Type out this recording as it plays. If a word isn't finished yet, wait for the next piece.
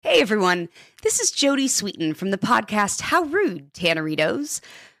everyone. This is Jody Sweeten from the podcast How Rude, Tanneritos.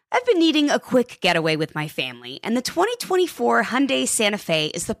 I've been needing a quick getaway with my family, and the 2024 Hyundai Santa Fe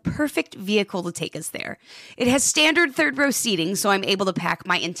is the perfect vehicle to take us there. It has standard third-row seating, so I'm able to pack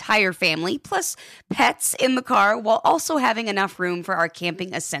my entire family, plus pets, in the car, while also having enough room for our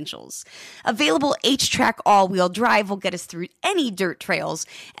camping essentials. Available H-Track all-wheel drive will get us through any dirt trails,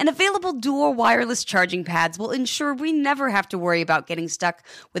 and available dual wireless charging pads will ensure we never have to worry about getting stuck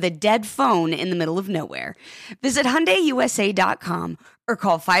with a dead phone in the middle of nowhere. Visit HyundaiUSA.com or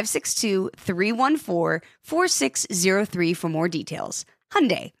call 562-314-4603 for more details.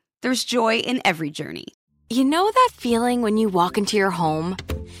 Hyundai, there's joy in every journey. You know that feeling when you walk into your home,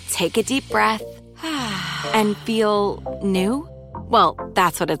 take a deep breath, and feel new? Well,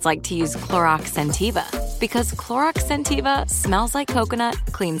 that's what it's like to use Clorox Scentiva. Because Clorox Scentiva smells like coconut,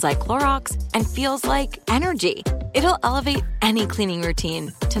 cleans like Clorox, and feels like energy. It'll elevate any cleaning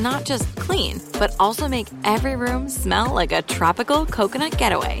routine to not just clean, but also make every room smell like a tropical coconut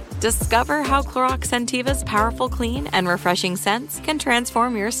getaway. Discover how Clorox Scentiva's powerful clean and refreshing scents can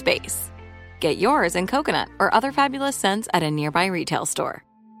transform your space. Get yours in coconut or other fabulous scents at a nearby retail store.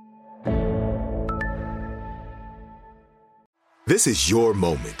 This is your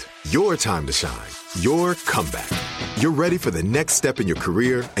moment, your time to shine, your comeback. You're ready for the next step in your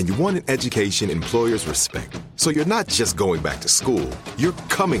career, and you want an education employers respect. So you're not just going back to school, you're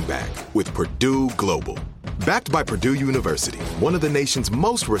coming back with Purdue Global. Backed by Purdue University, one of the nation's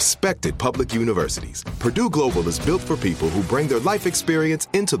most respected public universities, Purdue Global is built for people who bring their life experience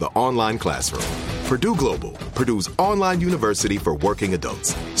into the online classroom. Purdue Global, Purdue's online university for working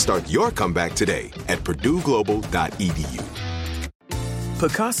adults. Start your comeback today at purdueglobal.edu.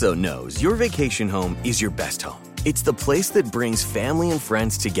 Pacaso knows your vacation home is your best home. It's the place that brings family and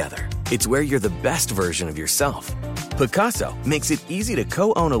friends together. It's where you're the best version of yourself. Pacaso makes it easy to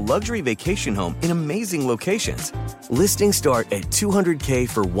co-own a luxury vacation home in amazing locations. Listings start at $200K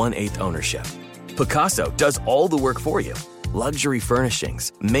for 1/8 ownership. Pacaso does all the work for you. Luxury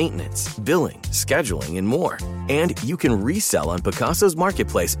furnishings, maintenance, billing, scheduling, and more. And you can resell on Pacaso's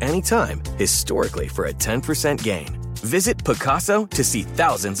marketplace anytime, historically for a 10% gain. Visit Pacaso to see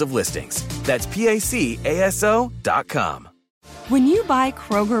thousands of listings. That's PACASO.com. When you buy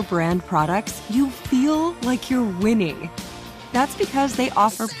Kroger brand products, you feel like you're winning. That's because they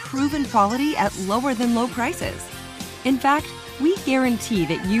offer proven quality at lower than low prices. In fact, we guarantee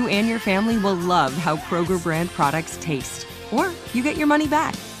that you and your family will love how Kroger brand products taste, or you get your money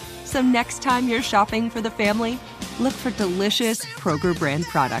back. So next time you're shopping for the family, look for delicious Kroger brand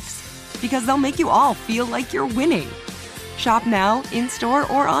products, because they'll make you all feel like you're winning. Shop now, in-store,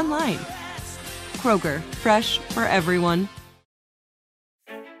 or online. Kroger, fresh for everyone.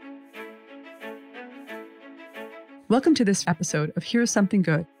 Welcome to this episode of Here's Something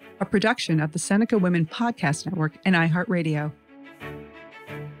Good, a production of the Seneca Women Podcast Network and iHeartRadio.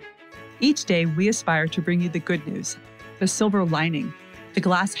 Each day, we aspire to bring you the good news, the silver lining, the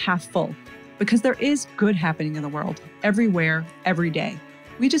glass half full, because there is good happening in the world, everywhere, every day.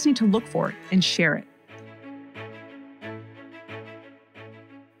 We just need to look for it and share it.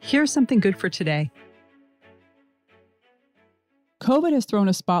 Here's something good for today. COVID has thrown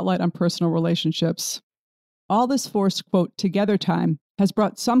a spotlight on personal relationships. All this forced, quote, together time has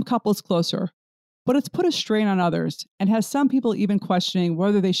brought some couples closer, but it's put a strain on others and has some people even questioning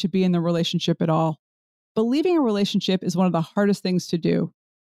whether they should be in the relationship at all. But leaving a relationship is one of the hardest things to do.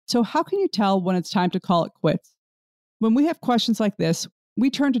 So how can you tell when it's time to call it quits? When we have questions like this, we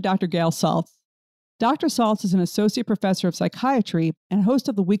turn to Dr. Gail Saltz. Dr. Saltz is an associate professor of psychiatry and host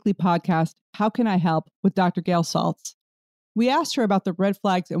of the weekly podcast, How Can I Help, with Dr. Gail Saltz. We asked her about the red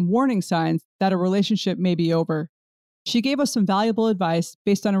flags and warning signs that a relationship may be over. She gave us some valuable advice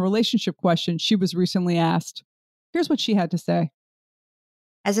based on a relationship question she was recently asked. Here's what she had to say.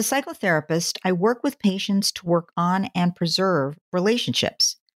 As a psychotherapist, I work with patients to work on and preserve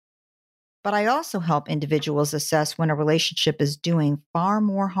relationships. But I also help individuals assess when a relationship is doing far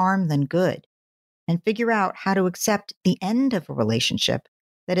more harm than good, and figure out how to accept the end of a relationship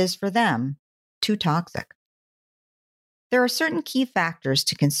that is, for them, too toxic. There are certain key factors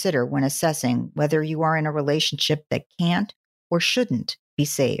to consider when assessing whether you are in a relationship that can't or shouldn't be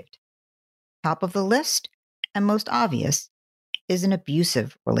saved. Top of the list, and most obvious, is an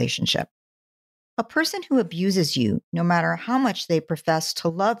abusive relationship. A person who abuses you, no matter how much they profess to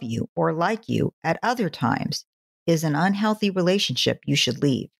love you or like you at other times, is an unhealthy relationship you should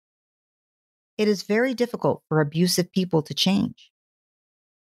leave. It is very difficult for abusive people to change.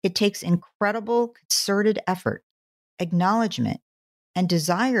 It takes incredible concerted effort, acknowledgement, and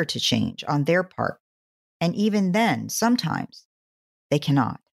desire to change on their part, and even then, sometimes, they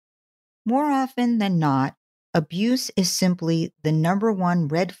cannot. More often than not, abuse is simply the number one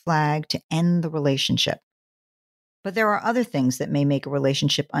red flag to end the relationship. But there are other things that may make a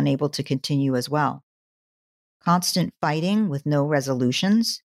relationship unable to continue as well. Constant fighting with no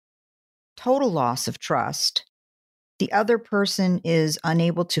resolutions, total loss of trust, the other person is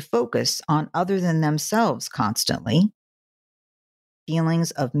unable to focus on other than themselves constantly,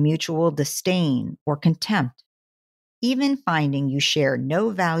 feelings of mutual disdain or contempt, even finding you share no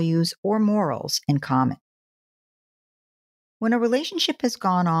values or morals in common. When a relationship has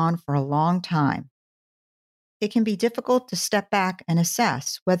gone on for a long time, it can be difficult to step back and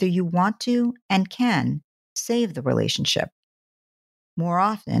assess whether you want to and can save the relationship. More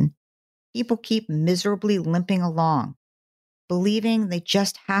often, people keep miserably limping along, believing they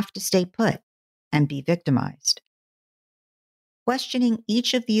just have to stay put and be victimized. Questioning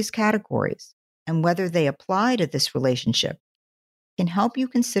each of these categories and whether they apply to this relationship can help you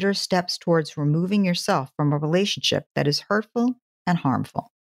consider steps towards removing yourself from a relationship that is hurtful and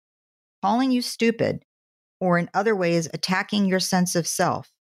harmful. Calling you stupid, or in other ways attacking your sense of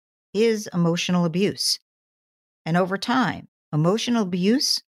self, is emotional abuse. And over time, emotional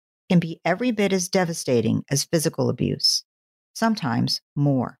abuse can be every bit as devastating as physical abuse, sometimes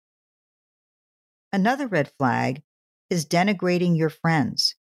more. Another red flag is denigrating your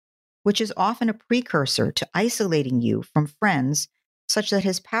friends, which is often a precursor to isolating you from friends such that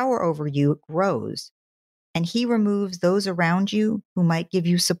his power over you grows, and he removes those around you who might give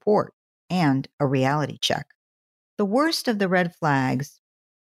you support and a reality check. The worst of the red flags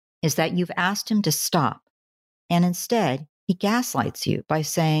is that you've asked him to stop, and instead he gaslights you by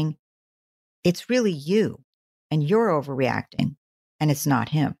saying, "It's really you, and you're overreacting, and it's not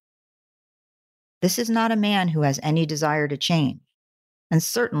him." This is not a man who has any desire to change, and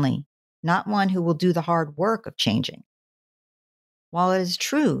certainly not one who will do the hard work of changing. While it is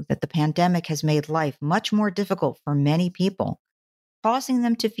true that the pandemic has made life much more difficult for many people, causing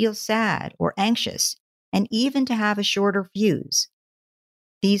them to feel sad or anxious, and even to have a shorter fuse,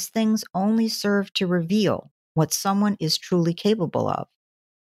 these things only serve to reveal what someone is truly capable of,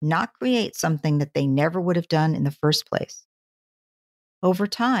 not create something that they never would have done in the first place. Over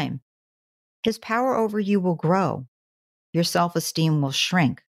time, his power over you will grow, your self-esteem will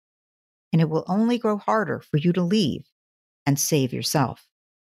shrink, and it will only grow harder for you to leave and save yourself.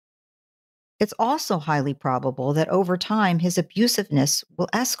 It's also highly probable that over time his abusiveness will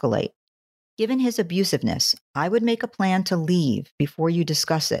escalate. Given his abusiveness, I would make a plan to leave before you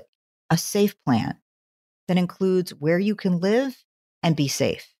discuss it, a safe plan that includes where you can live and be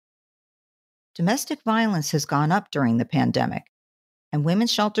safe. Domestic violence has gone up during the pandemic, and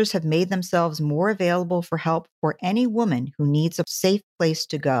women's shelters have made themselves more available for help for any woman who needs a safe place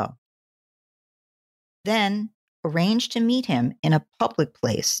to go. Then, arrange to meet him in a public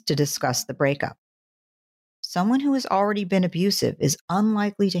place to discuss the breakup. Someone who has already been abusive is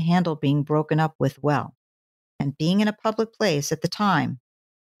unlikely to handle being broken up with well, and being in a public place at the time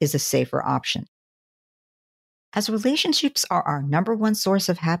is a safer option. As relationships are our number one source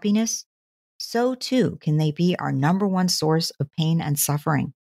of happiness, so too can they be our number one source of pain and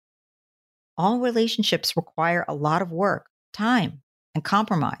suffering. All relationships require a lot of work, time, and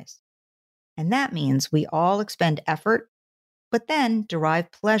compromise. And that means we all expend effort, but then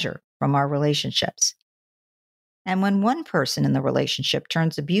derive pleasure from our relationships. And when one person in the relationship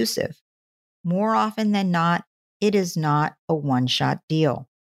turns abusive, more often than not, it is not a one-shot deal.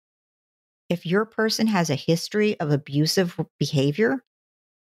 If your person has a history of abusive behavior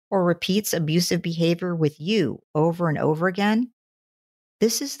or repeats abusive behavior with you over and over again,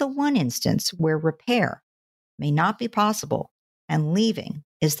 this is the one instance where repair may not be possible and leaving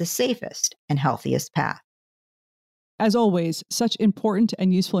is the safest and healthiest path. As always, such important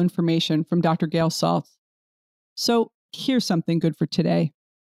and useful information from Dr. Gail Saltz. So here's something good for today.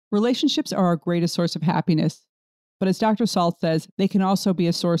 Relationships are our greatest source of happiness, but as Dr. Saltz says, they can also be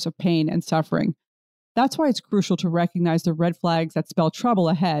a source of pain and suffering. That's why it's crucial to recognize the red flags that spell trouble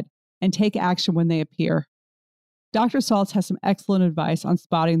ahead and take action when they appear. Dr. Saltz has some excellent advice on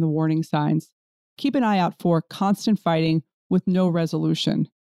spotting the warning signs. Keep an eye out for constant fighting with no resolution,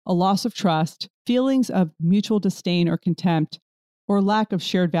 a loss of trust, feelings of mutual disdain or contempt, or lack of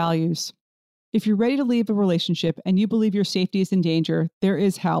shared values. If you're ready to leave a relationship and you believe your safety is in danger, there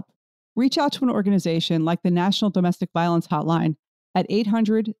is help. Reach out to an organization like the National Domestic Violence Hotline at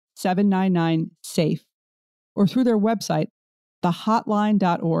 800-799-SAFE or through their website,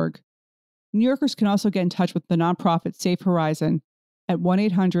 thehotline.org. New Yorkers can also get in touch with the nonprofit Safe Horizon at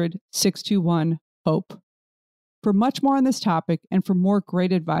 1-800-621-HOPE. For much more on this topic and for more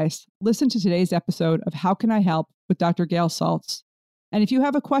great advice, listen to today's episode of How Can I Help with Dr. Gail Saltz. And if you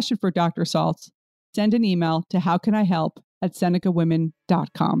have a question for Dr. Saltz, send an email to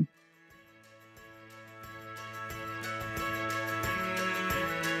howcanihelp@senecawomen.com.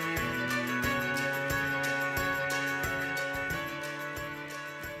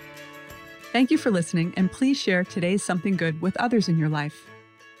 Thank you for listening, and please share today's Something Good with others in your life.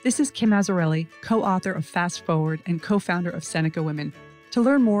 This is Kim Azzarelli, co-author of Fast Forward and co-founder of Seneca Women. To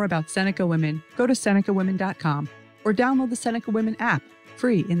learn more about Seneca Women, go to senecawomen.com or download the Seneca Women app,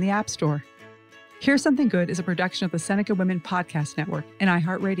 free in the App Store. Here's Something Good is a production of the Seneca Women Podcast Network and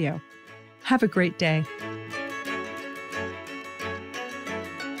iHeartRadio. Have a great day.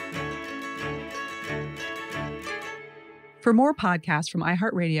 For more podcasts from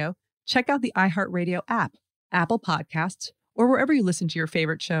iHeartRadio, check out the iHeartRadio app, Apple Podcasts, or wherever you listen to your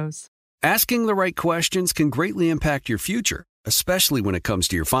favorite shows. Asking the right questions can greatly impact your future, especially when it comes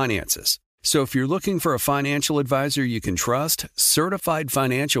to your finances. So if you're looking for a financial advisor you can trust, certified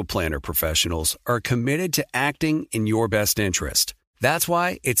financial planner professionals are committed to acting in your best interest. That's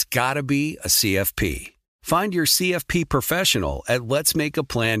why it's got to be a CFP. Find your CFP professional at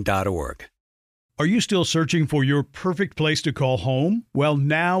letsmakeaplan.org. Are you still searching for your perfect place to call home? Well,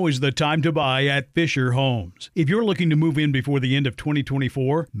 now is the time to buy at Fisher Homes. If you're looking to move in before the end of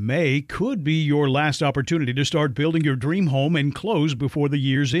 2024, May could be your last opportunity to start building your dream home and close before the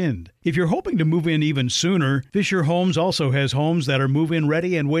year's end. If you're hoping to move in even sooner, Fisher Homes also has homes that are move-in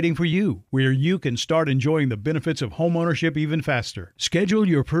ready and waiting for you, where you can start enjoying the benefits of homeownership even faster. Schedule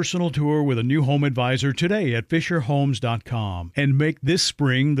your personal tour with a new home advisor today at FisherHomes.com and make this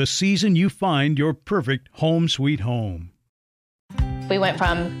spring the season you find your perfect home sweet home. We went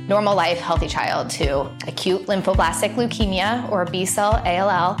from normal life, healthy child to acute lymphoblastic leukemia, or B-cell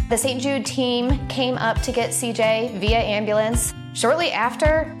ALL. The St. Jude team came up to get CJ via ambulance. Shortly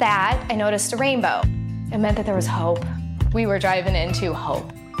after that, I noticed a rainbow. It meant that there was hope. We were driving into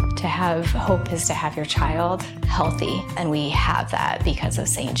hope. To have hope is to have your child healthy, and we have that because of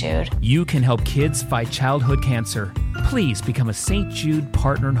St. Jude. You can help kids fight childhood cancer. Please become a St. Jude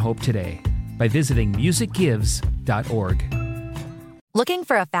Partner in Hope today by visiting musicgives.org. Looking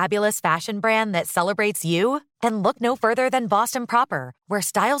for a fabulous fashion brand that celebrates you? Then look no further than Boston Proper, where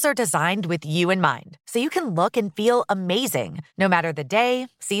styles are designed with you in mind, so you can look and feel amazing, no matter the day,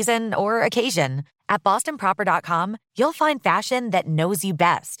 season, or occasion. At bostonproper.com, you'll find fashion that knows you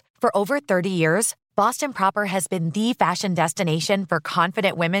best. For over 30 years, Boston Proper has been the fashion destination for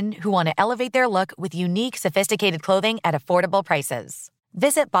confident women who want to elevate their look with unique, sophisticated clothing at affordable prices.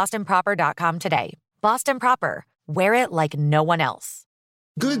 Visit bostonproper.com today. Boston Proper. Wear it like no one else.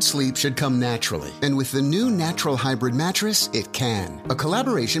 Good sleep should come naturally, and with the new Natural Hybrid mattress, it can. A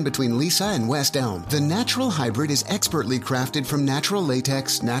collaboration between Lisa and West Elm, the Natural Hybrid is expertly crafted from natural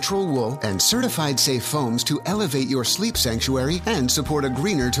latex, natural wool, and certified safe foams to elevate your sleep sanctuary and support a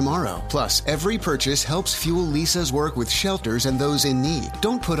greener tomorrow. Plus, every purchase helps fuel Lisa's work with shelters and those in need.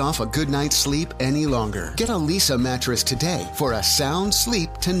 Don't put off a good night's sleep any longer. Get a Lisa mattress today for a sound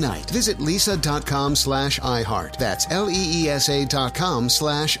sleep tonight. Visit lisa.com/iHeart. That's LEESA.com/iHeart.